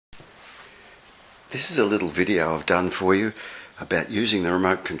This is a little video I've done for you about using the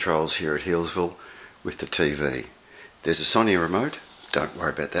remote controls here at Healesville with the TV. There's a Sony remote, don't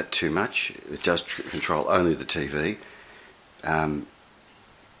worry about that too much. It does control only the TV,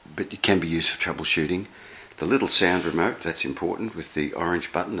 but it can be used for troubleshooting. The little sound remote, that's important, with the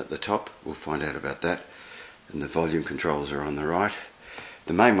orange button at the top, we'll find out about that. And the volume controls are on the right.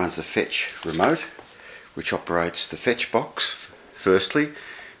 The main one's the fetch remote, which operates the fetch box firstly,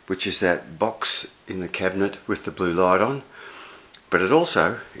 which is that box in the cabinet with the blue light on, but it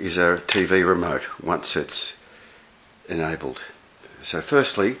also is a TV remote once it's enabled. So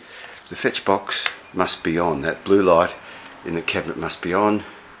firstly, the fetch box must be on. That blue light in the cabinet must be on.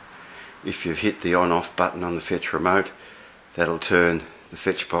 If you hit the on-off button on the fetch remote, that'll turn the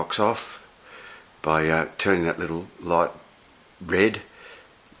fetch box off. By turning that little light red,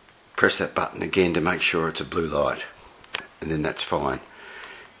 press that button again to make sure it's a blue light, and then that's fine.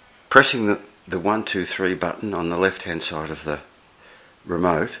 Pressing the 1, 2, 3 button on the left hand side of the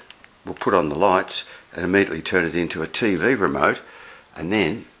remote will put on the lights and immediately turn it into a TV remote, and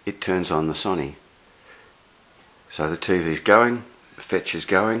then it turns on the Sony. So the TV's going, the fetch is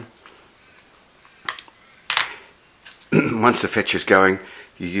going. Once the fetch is going,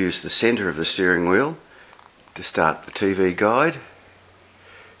 you use the centre of the steering wheel to start the TV guide.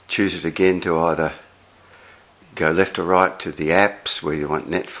 Choose it again to either go left or right to the apps where you want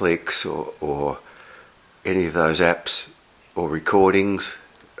Netflix or any of those apps, or recordings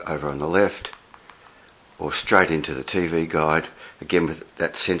over on the left, or straight into the TV guide, again with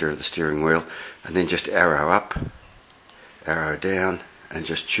that centre of the steering wheel, and then just arrow up, arrow down, and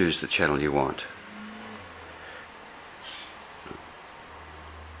just choose the channel you want.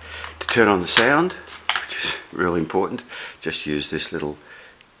 To turn on the sound, which is really important, just use this little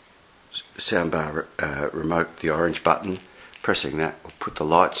soundbar remote, the orange button. Pressing that will put the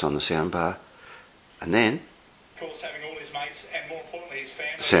lights on the soundbar, and then the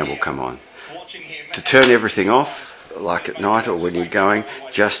sound will come on. To turn everything off, like at night or when you're going,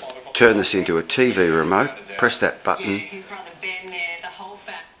 just turn this into a TV remote, press that button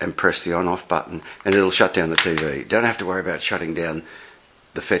and press the on-off button, and it'll shut down the TV. Don't have to worry about shutting down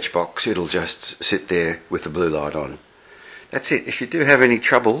the fetch box, it'll just sit there with the blue light on. That's it. If you do have any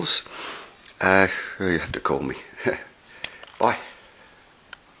troubles, you have to call me. Bye.